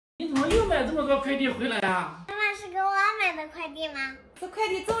你怎么又买这么多快递回来呀？妈妈是给我买的快递吗？这快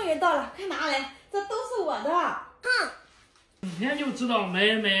递终于到了，快拿来，这都是我的。哼，整天就知道买，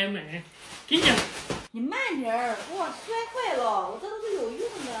给你。你慢点儿，给我摔坏了，我这都是有用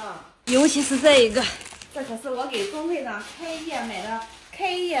的。尤其是这一个，这可是我给钟会长开业买的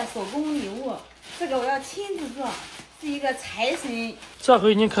开业手工礼物，这个我要亲自做，是一个财神。这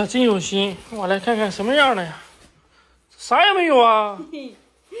回你可真有心，我来看看什么样的呀？啥也没有啊。嘿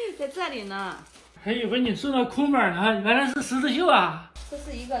嘿，在这里呢。还以为你送到空本呢，原来是十字绣啊！这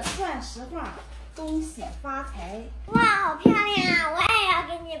是一个钻石画，恭喜发财！哇，好漂亮啊！我也要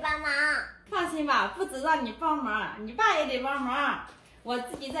给你帮忙。放心吧，不止让你帮忙，你爸也得帮忙。我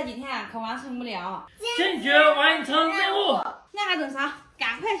自己这几天可完成不了。坚决完成任务。那还等啥？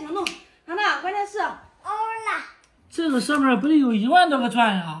赶快行动！糖糖，关键是欧了。这个上面不得有1万多个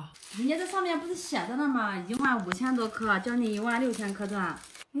钻呀？人家这上面不是写着呢吗？15000多颗，将近16000颗钻。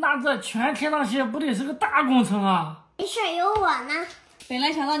那这全贴上去不得是个大工程啊？没事，有我呢。本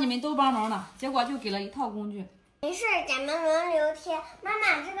来想让你们都帮忙的，结果就给了一套工具。没事，咱们轮流贴。妈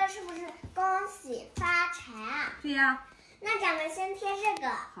妈，这个是不是恭喜发财啊？对呀。那咱们先贴这个。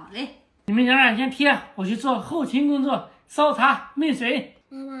好嘞。你们俩先贴，我去做后勤工作，烧茶焖水。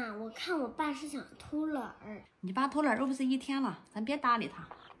妈妈，我看我爸是想偷懒儿。你爸偷懒又不是1天了，咱别搭理他。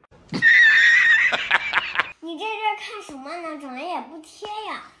你在这看什么呢？怎么也不贴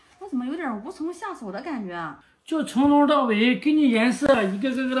呀？我怎么有点无从下手的感觉啊？就从头到尾给你颜色，一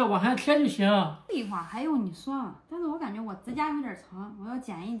个个的往上贴就行。废话还用你说？但是我感觉我指甲有点长，我要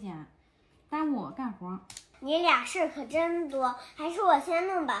剪一剪，耽误我干活。你俩事可真多，还是我先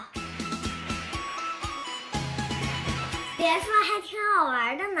弄吧。别说，还挺好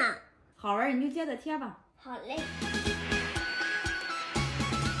玩的呢。好玩你就接着贴吧。好嘞。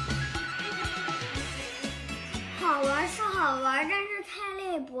好玩是好玩，但是太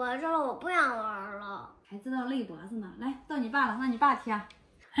累脖子了，我不想玩了。还知道累脖子呢？来，到你爸了，让你爸贴。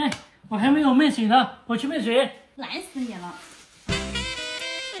嘿，我还没有焖水呢，我去焖水。懒死你了！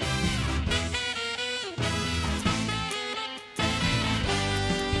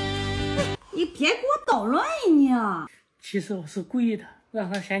你别给我捣乱呀你！其实我是故意的，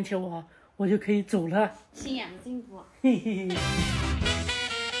让他嫌弃我，我就可以走了。心眼子真多。嘿嘿嘿。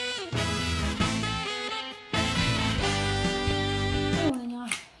哎呦我的娘，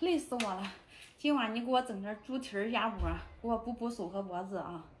累死我了！今晚你给我整点猪蹄鸭脖，给我补补手和脖子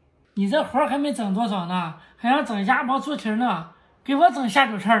啊！你这活还没整多少呢，还要整鸭脖猪蹄呢，给我整下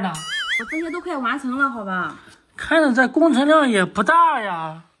酒菜呢。我这些都快完成了，好吧？看着这工程量也不大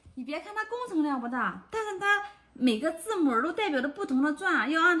呀。你别看它工程量不大，但是它每个字母都代表着不同的钻，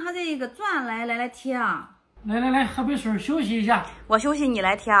要按它这个钻来贴啊。来，喝杯水休息一下。我休息，你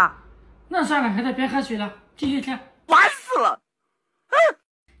来贴。那算了，还是别喝水了，继续贴。烦死了！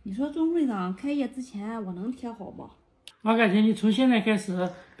你说钟会长开业之前我能贴好不？我感觉你从现在开始，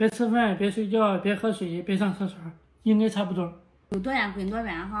别吃饭，别睡觉，别喝水，别上厕所，应该差不多。有多远滚多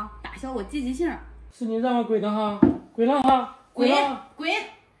远哈，打消我积极性。是你让我滚的哈，滚了哈，滚！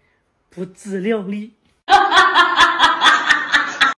不自量力。